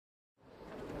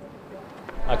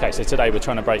Okay, so today we're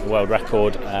trying to break the world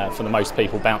record for the most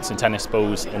people bouncing tennis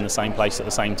balls in the same place at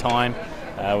the same time.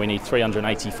 We need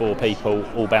 384 people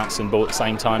all bouncing the ball at the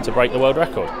same time to break the world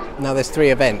record. Now there's 3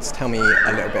 events, tell me a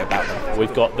little bit about them.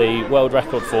 We've got the world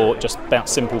record for just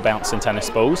simple bouncing tennis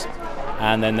balls,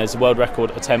 and then there's the world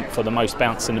record attempt for the most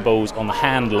bouncing the balls on the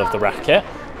handle of the racket,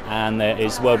 and there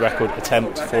is world record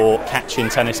attempt for catching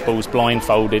tennis balls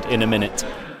blindfolded in a minute.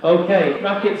 Okay,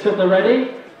 rackets at the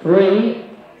ready. 3,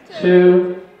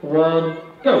 2, 1,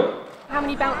 go. How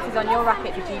many bounces on your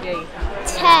racket did you do?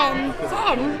 10.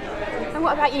 10? And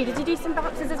what about you? Did you do some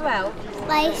bounces as well?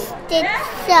 I did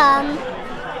some.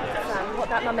 What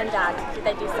about Mum and Dad? Did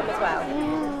they do some as well?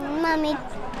 Mummy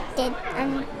did,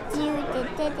 and you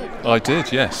did it? I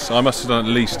did, yes. I must have done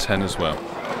at least 10 as well.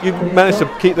 You managed to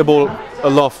keep the ball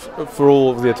aloft for all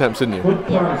of the attempts, didn't you?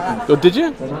 Yeah. Or did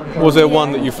you? Or was there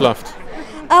one that you fluffed?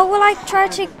 Oh, well, I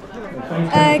tried to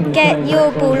get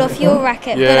your ball off your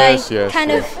racket, Yes, but I yes,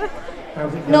 kind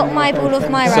of knocked my ball off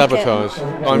my racket. Sabotage.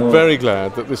 I'm very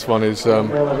glad that this one is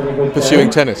pursuing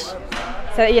tennis.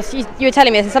 So yes, you were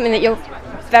telling me this is something that you're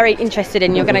very interested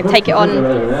in. You're going to take it on In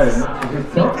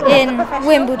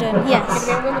Wimbledon, yes.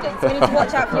 in Wimbledon. So we need to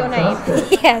watch out for your name.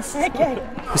 Yes. Okay.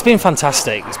 It's been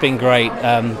fantastic. It's been great.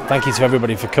 Thank you to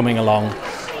everybody for coming along.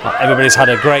 Everybody's had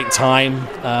a great time.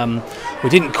 We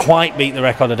didn't quite beat the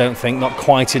record, I don't think. Not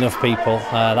quite enough people.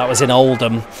 That was in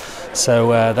Oldham,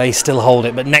 so they still hold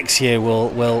it. But next year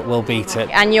we'll beat it.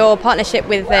 And your partnership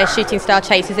with Shooting Star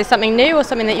Chase, is this something new or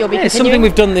something that you'll be It's continuing? something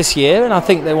we've done this year, and I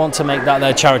think they want to make that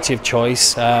their charity of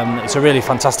choice. It's a really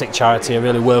fantastic charity, a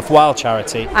really worthwhile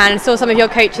charity. And saw some of your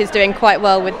coaches doing quite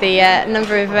well with the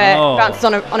number of bounces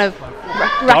on a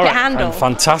racket handle. And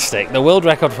fantastic. The world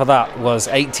record for that was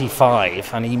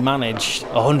 85, and he managed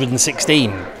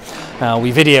 116.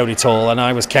 We videoed it all, and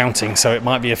I was counting, so it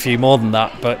might be a few more than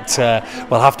that, but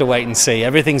we'll have to wait and see.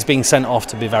 Everything's being sent off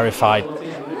to be verified.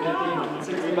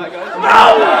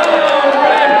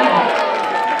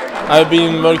 I've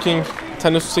been working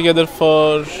tennis together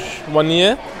for 1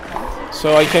 year,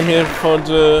 so I came here for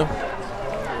the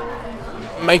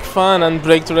make fun and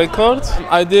break the record.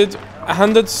 I did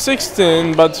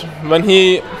 116, but when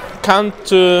he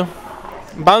counted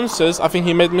bounces, I think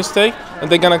he made a mistake, and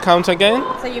they're gonna count again.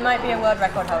 So you might be a world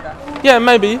record holder. Yeah,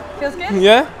 maybe. Feels good?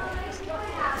 Yeah.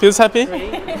 Feels happy.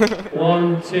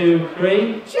 1, 2,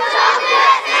 3.